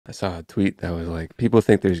I saw a tweet that was like, people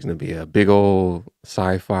think there's going to be a big old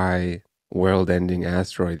sci-fi world-ending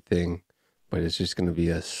asteroid thing, but it's just going to be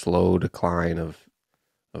a slow decline of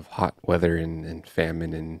hot weather and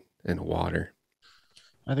famine and water.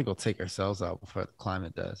 I think we'll take ourselves out before the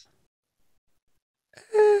climate does.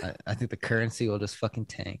 Eh, I think the currency will just fucking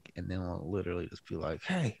tank, and then we'll literally just be like,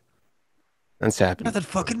 "Hey, that's happened nothing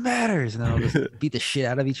before. fucking matters," and then we'll just beat the shit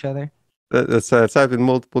out of each other. That's happened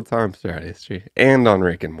multiple times throughout history, and on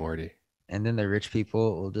Rick and Morty, And then the rich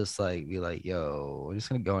people will just like be like, "Yo, we're just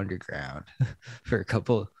gonna go underground for a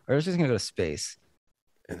couple, or we're just gonna go to space."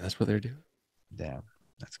 and that's what they're doing. Damn,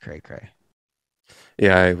 that's cray cray.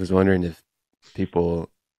 Yeah, I was wondering if people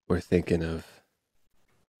were thinking of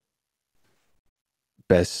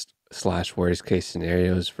best slash worst case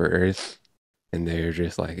scenarios for Earth, and they're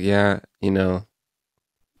just like, yeah,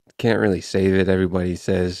 can't really save it. Everybody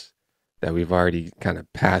says that we've already kind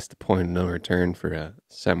of passed the point of no return for a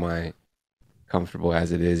semi comfortable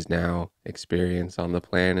as it is now experience on the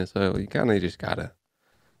planet. So you kind of just gotta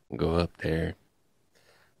go up there.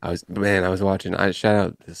 I was watching. I shout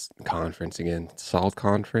out this conference again, Salt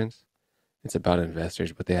Conference. It's about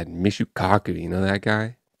investors, but they had Mishu Kaku. You know that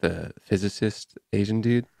guy, the physicist, Asian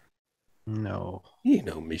dude. No. You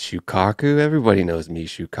know Mishu Kaku. Everybody knows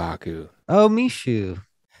Mishu Kaku. Oh, Mishu.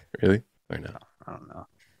 Really? Or no? I don't know.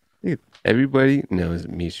 Dude, everybody knows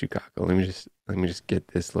Mishu Kaku. Let me just get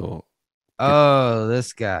this little get Oh,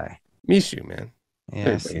 this guy. Mishu, man. Yeah, I've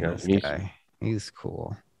Everybody seen knows this Mishu. guy. He's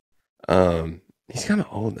cool. He's kind of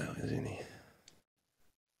old now, isn't he?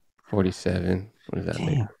 47. What does that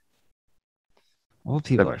make? Damn. Old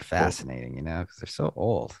people are 74. fascinating, because they're so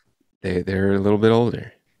old. They're a little bit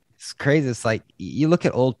older. It's crazy. It's like you look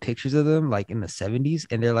at old pictures of them, like in the 70s,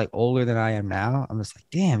 and they're like older than I am now. I'm just like,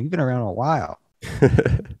 damn, you've been around a while.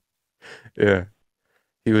 Yeah.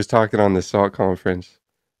 He was talking on the SALT conference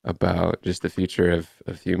about just the future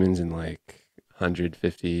of humans in like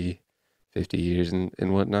 150 years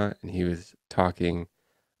and whatnot. And he was talking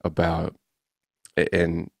about,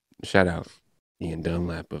 and shout out Ian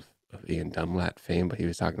Dunlap of Ian Dunlap fame, but he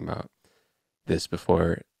was talking about this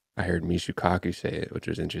before I heard Mishu Kaku say it, which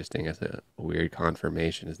was interesting as a weird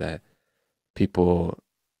confirmation, is that people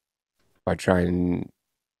are trying,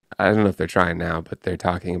 I don't know if they're trying now, but they're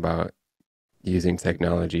talking about using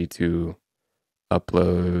technology to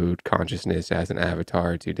upload consciousness as an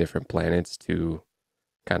avatar to different planets to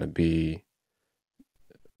kind of be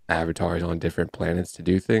avatars on different planets to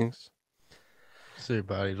do things. So your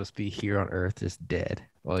body just be here on Earth, just dead,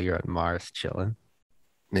 while you're on Mars chilling.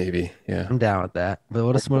 Maybe, yeah. I'm down with that. But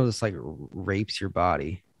what if someone Or just like rapes your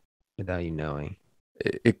body without you knowing?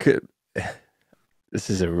 it could. This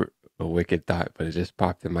is a wicked thought, but it just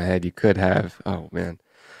popped in my head. You could have. Oh man,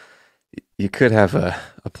 you could have a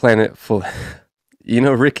planet full.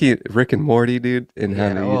 Rick and Morty, dude, and how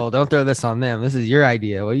Yeah, they use, well, don't throw this on them. This is your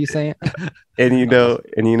idea. What are you saying? and you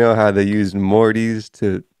know how they use Mortys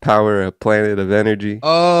to power a planet of energy.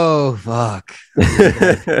 Oh, fuck.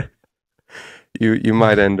 This guy. You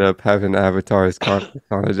might end up having avatars conscious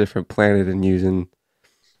on a different planet and using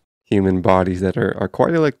human bodies that are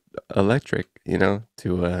quite electric,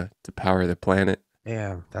 to power the planet.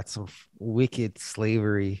 Damn, that's some wicked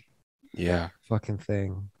slavery Yeah, fucking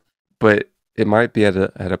thing. but it might be at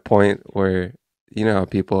a point where you know how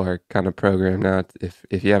people are kind of programmed now.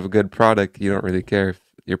 If you have a good product, you don't really care if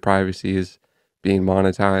your privacy is being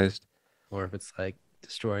monetized. Or if it's like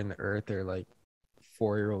destroying the earth or like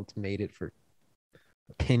 4-year-olds made it for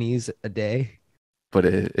pennies a day. But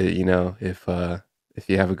if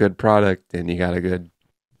you have a good product and you got a good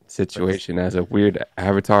But it's situation as a weird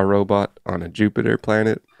avatar robot on a Jupiter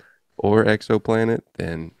planet or exoplanet,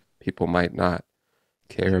 then people might not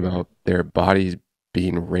care care. about their bodies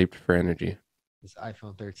being raped for energy. This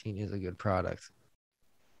iPhone 13 is a good product.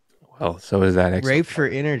 Well, so is that Raped for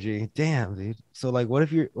exoplanet. energy. Damn, dude. So like what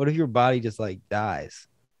if your body just like dies?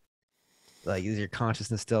 Like is your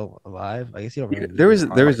consciousness still alive? I guess you don't really need There your was there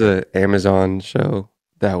heart. was a Amazon show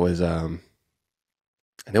that was and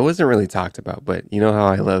it wasn't really talked about, but you know how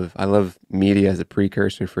I love media as a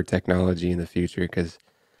precursor for technology in the future because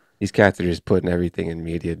these cats are just putting everything in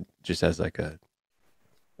media just as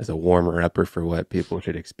a warmer upper for what people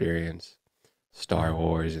should experience. Star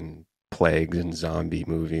Wars and plagues and zombie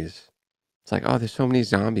movies. It's like, oh, there's so many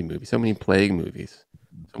zombie movies, so many plague movies,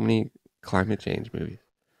 so many climate change movies.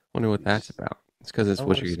 Wonder what that's about. It's because it's Star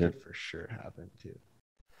what Wars you're gonna. could for sure happen too.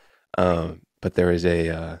 But there was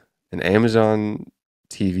a an Amazon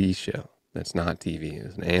TV show that's not TV. It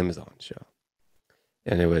was an Amazon show,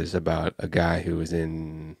 and it was about a guy who was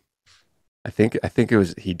in I think it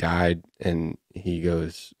was he died and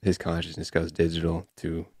his consciousness goes digital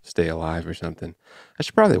to stay alive or something. I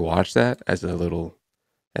should probably watch that as a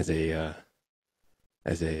uh,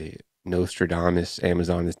 as a Nostradamus.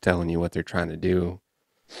 Amazon is telling you what they're trying to do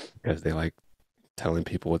because they like telling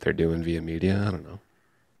people what they're doing via media. I don't know.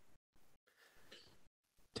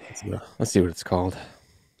 Let's see what it's called.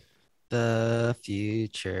 The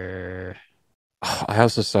future. Oh, I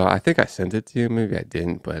also saw. I think I sent it to you. Maybe I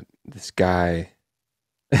didn't. But this guy,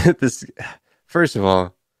 this first of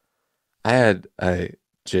all, I had a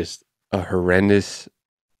just a horrendous,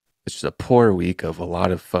 it's just a poor week of a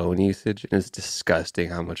lot of phone usage. And it's disgusting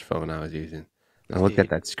how much phone I was using. And I looked at Dude,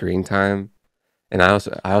 that screen time, and I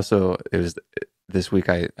also it was this week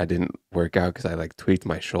I didn't work out because I like tweaked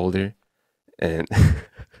my shoulder, and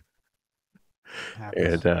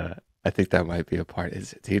happens. and I think that might be a part.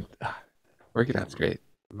 Is dude, working No, out's great.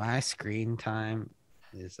 my screen time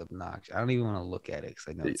is obnoxious. I don't even want to look at it because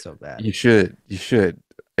I know Y- it's so bad. You should. You should.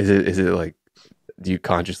 Is it like, do you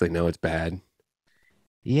consciously know it's bad?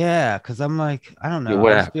 Yeah, because I'm like, I don't Yeah, know.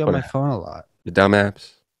 what I'll just apps? be on What my apps? phone a lot. The dumb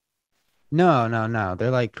apps? No, no, no.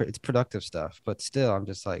 They're like, it's productive stuff, but still, I'm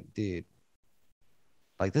just like, dude,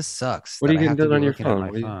 like this sucks What are that you I getting have to done be on your looking at phone?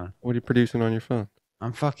 my phone. What are you producing on your phone?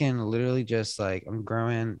 I'm fucking literally just like, I'm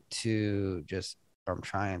growing to just, I'm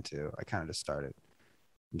trying to, I kind of just started.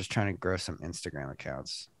 I'm just trying to grow some Instagram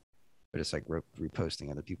accounts. But just like reposting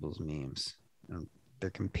other people's memes. And they're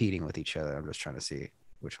competing with each other. I'm just trying to see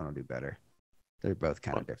which one will do better. They're both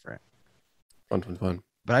kind Fun, of different. fun, fun, fun.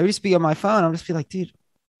 But I would just be on my phone. I'm just be like, dude,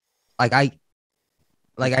 like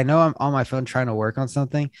I know I'm on my phone trying to work on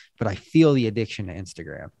something, but I feel the addiction to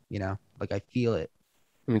Instagram, you know? Like I feel it.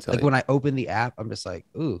 Let me tell Like you. when I open the app, I'm just like,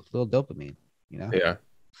 ooh, little dopamine, you know? Yeah.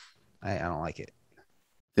 I don't like it.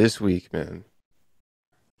 This week, man.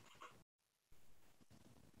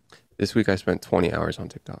 This week I spent 20 hours on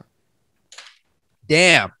TikTok.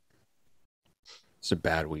 Damn. It's a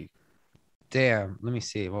bad week. Damn. Let me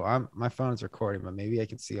see. Well, my phone's recording, but maybe I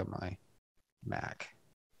can see on my Mac.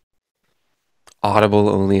 Audible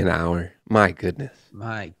only an hour. My goodness.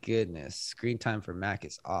 My goodness. Screen time for Mac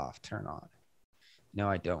is off. Turn on. No,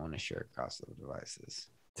 I don't want to share across the devices.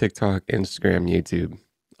 TikTok, Instagram, YouTube,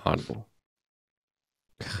 Audible.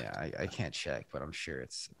 Yeah, I can't check, but I'm sure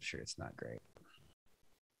it's not great.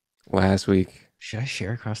 Last week, Should I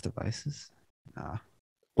share across devices? Nah.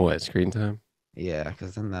 what, screen time? Yeah,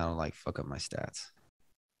 because then that'll like fuck up my stats.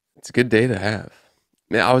 It's a good day to have.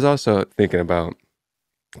 Yeah, I was also thinking about,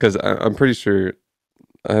 because I'm pretty sure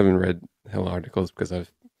I haven't read hell articles because I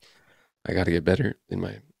got to get better in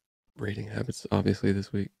my reading habits, obviously,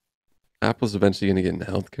 this week. Apple's eventually going to get into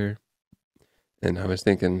healthcare. And I was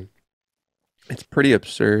thinking, it's pretty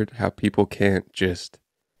absurd how people can't just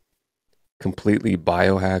completely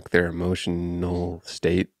biohack their emotional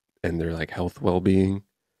state and their like health well-being,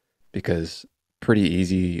 because pretty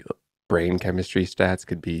easy brain chemistry stats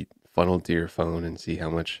could be funneled to your phone and see how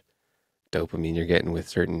much dopamine you're getting with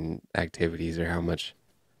certain activities, or how much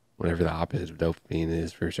whatever the opposite of dopamine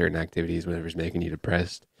is for certain activities, whatever's making you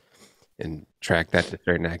depressed, and track that to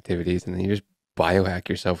certain activities, and then you just biohack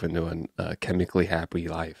yourself into a chemically happy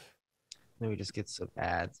life. Then we just get some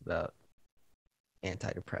ads about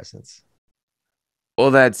antidepressants.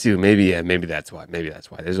 Well, that too. Maybe, yeah, maybe that's why. Maybe that's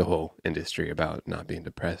why. There's a whole industry about not being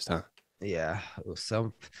depressed, huh? Yeah,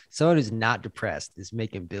 someone who's not depressed is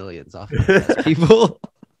making billions off of depressed people.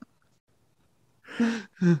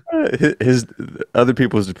 His other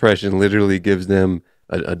people's depression literally gives them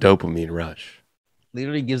a dopamine rush.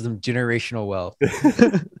 Literally gives them generational wealth.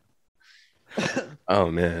 Oh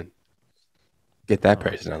man, get that Oh,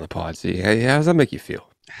 person on the pod. See, hey, how does that make you feel?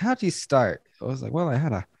 how'd you start? I was like, well, I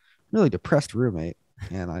had a really depressed roommate,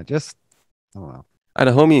 and I don't know. I had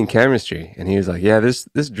a homie in chemistry, and he was like, "Yeah, this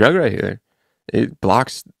drug right here, it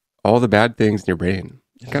blocks all the bad things in your brain.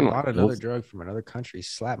 It Just kind of like bought another kills." drug from another country,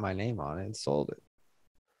 slapped my name on it, and sold it.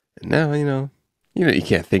 And now you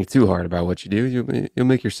can't think too hard about what you do. You'll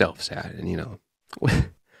make yourself sad, and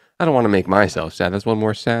I don't want to make myself sad. That's one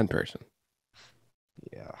more sad person.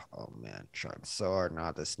 Yeah. Oh man, trying so hard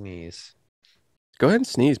not to sneeze. Go ahead and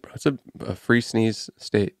sneeze, bro. It's a free sneeze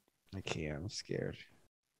state. I can't. I'm scared.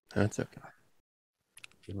 That's okay.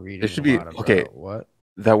 Been There reading a should be lot okay. about what?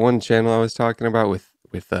 That one channel I was talking about with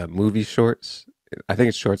movie shorts. I think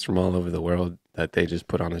it's shorts from all over the world that they just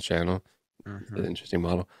put on a channel. It's an Mm-hmm. interesting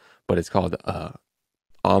model, but it's called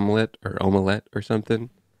omelette or something.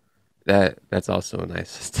 That's also a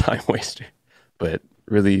nice time waster, but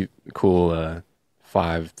really cool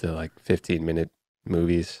 5 to like 15 minute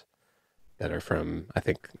movies that are from, I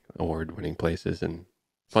think, award winning places and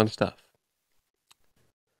fun stuff.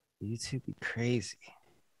 YouTube be crazy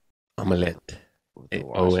Omelette. with the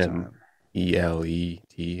watch time.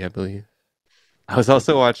 Omelet, I believe. I was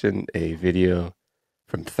also watching a video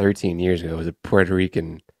from 13 years ago. It was a Puerto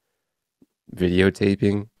Rican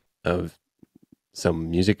videotaping of some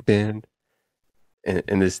music band,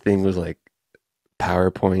 and this thing was like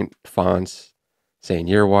PowerPoint fonts saying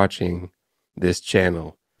you're watching this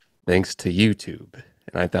channel thanks to YouTube.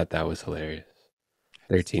 And I thought that was hilarious.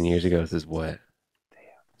 13 years ago, this is what?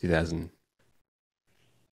 2000.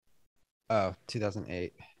 Oh,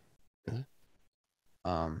 2008.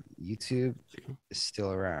 YouTube is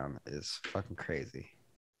still around. Is fucking crazy.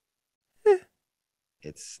 Eh,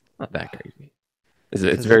 It's not that crazy. It's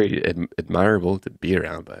because it very admirable to be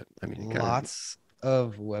around, but I mean, it kind of lots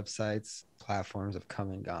of websites, platforms have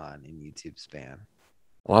come and gone in YouTube span.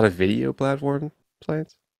 a lot of video platform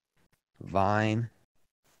sites. Vine.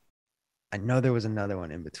 I know there was another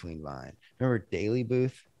one in between Vine. Remember Daily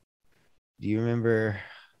Booth? Do you remember?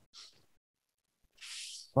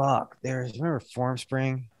 Fuck, there's remember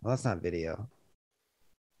Formspring? Well, that's not video.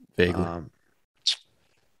 Vaguely. Um,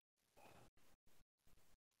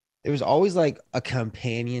 there was always like a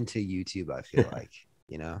companion to YouTube, I feel like,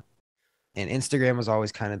 you know, and Instagram was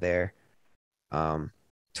always kind of there. Um,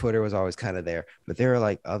 Twitter was always kind of there, but there were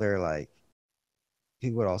like other like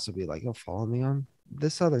people would also be like, "Yo, follow me on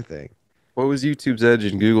this other thing." What was YouTube's edge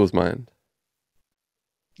in Google's mind?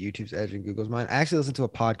 YouTube's edge and Google's mind. I actually listened to a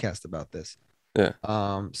podcast about this. Yeah.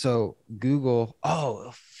 So Google,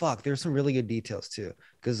 oh fuck, there's some really good details too,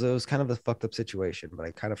 because it was kind of a fucked up situation, but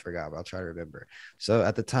I kind of forgot, but I'll try to remember. So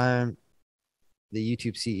at the time, the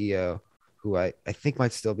YouTube CEO, who I think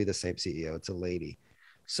might still be the same CEO, it's a lady.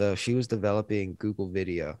 So she was developing Google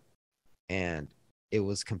Video, and it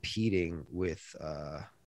was competing with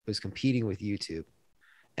YouTube.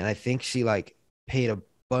 And I think she like paid a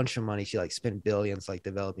bunch of money. She like spent billions like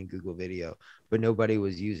developing Google Video, but nobody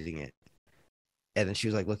was using it. And then she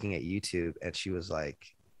was like looking at YouTube, and she was like,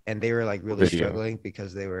 and they were like really Video. struggling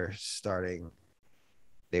because they were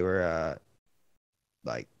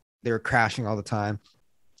like they were crashing all the time.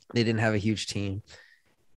 They didn't have a huge team.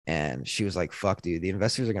 And she was like, fuck, dude, the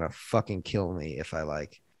investors are gonna fucking kill me if I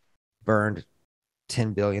like burned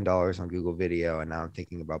 $10 billion on Google Video, and now I'm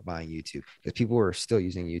thinking about buying YouTube because people were still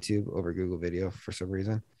using YouTube over Google Video for some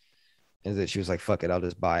reason. And that she was like, "Fuck it, I'll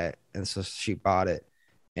just buy it." And so she bought it,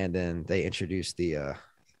 and then they introduced the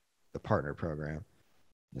partner program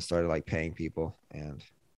and started like paying people and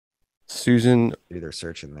Susan do their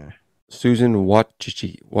search in there. Susan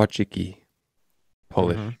Wachicki, Mm-hmm.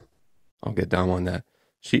 Polish. I'll get down on that.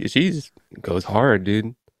 She's goes hard,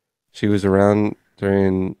 dude. She was around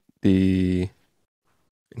during the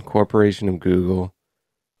incorporation of Google.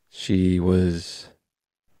 She was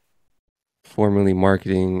formerly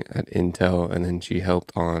marketing at Intel, and then she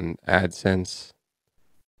helped on AdSense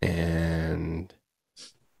and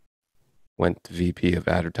went to VP of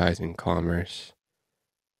Advertising Commerce.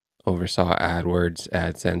 Oversaw AdWords,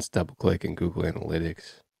 AdSense, DoubleClick, and Google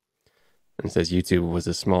Analytics. And says YouTube was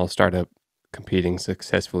a small startup competing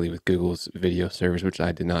successfully with Google's video service, which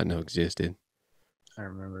I did not know existed. I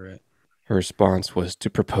remember it. Her response was to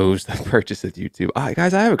propose the purchase of YouTube.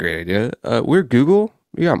 Guys, I have a great idea. We're Google.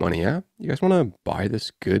 We got money, yeah? You guys want to buy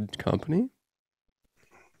this good company?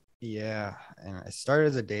 Yeah, and it started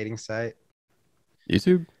as a dating site.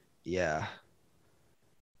 YouTube? Yeah.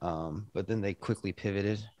 But then they quickly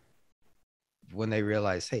pivoted when they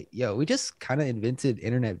realized, hey, yo, we just kind of invented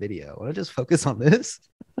internet video. Want to just focus on this?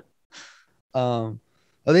 Well,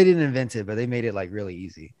 they didn't invent it, but they made it like really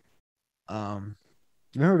easy. Um,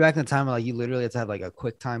 remember back in the time, like you literally had to have like a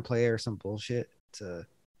QuickTime player or some bullshit to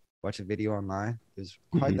watch a video online. It was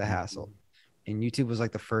quite the Mhm. hassle. And YouTube was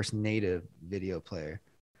like the first native video player.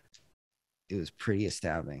 It was pretty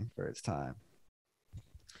astounding for its time.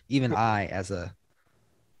 Even I, as a,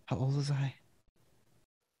 how old was I?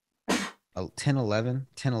 A 10, 11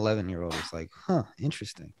 year old was like, huh,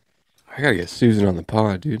 interesting. I gotta get Susan on the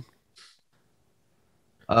pod, dude.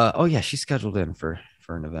 Oh yeah, she's scheduled in for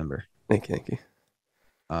November. Thank you.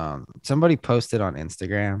 Somebody posted on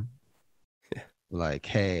Instagram Yeah. like,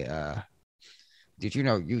 hey, did you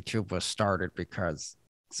know YouTube was started because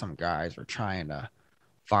some guys were trying to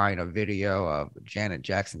find a video of Janet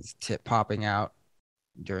Jackson's tit popping out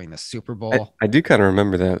during the Super Bowl? I do kind of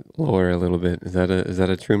remember that lore a little bit. Is that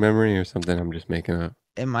a true memory or something I'm just making up?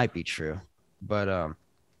 It might be true, but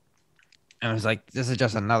it was like this is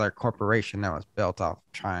just another corporation that was built off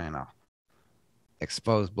trying to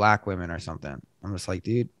expose black women or something. I'm just like,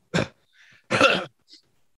 dude,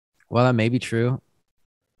 well, that may be true.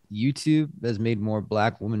 YouTube has made more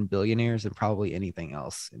black women billionaires than probably anything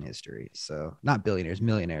else in history. So not billionaires,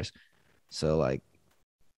 millionaires. So like,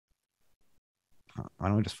 why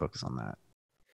don't we just focus on that?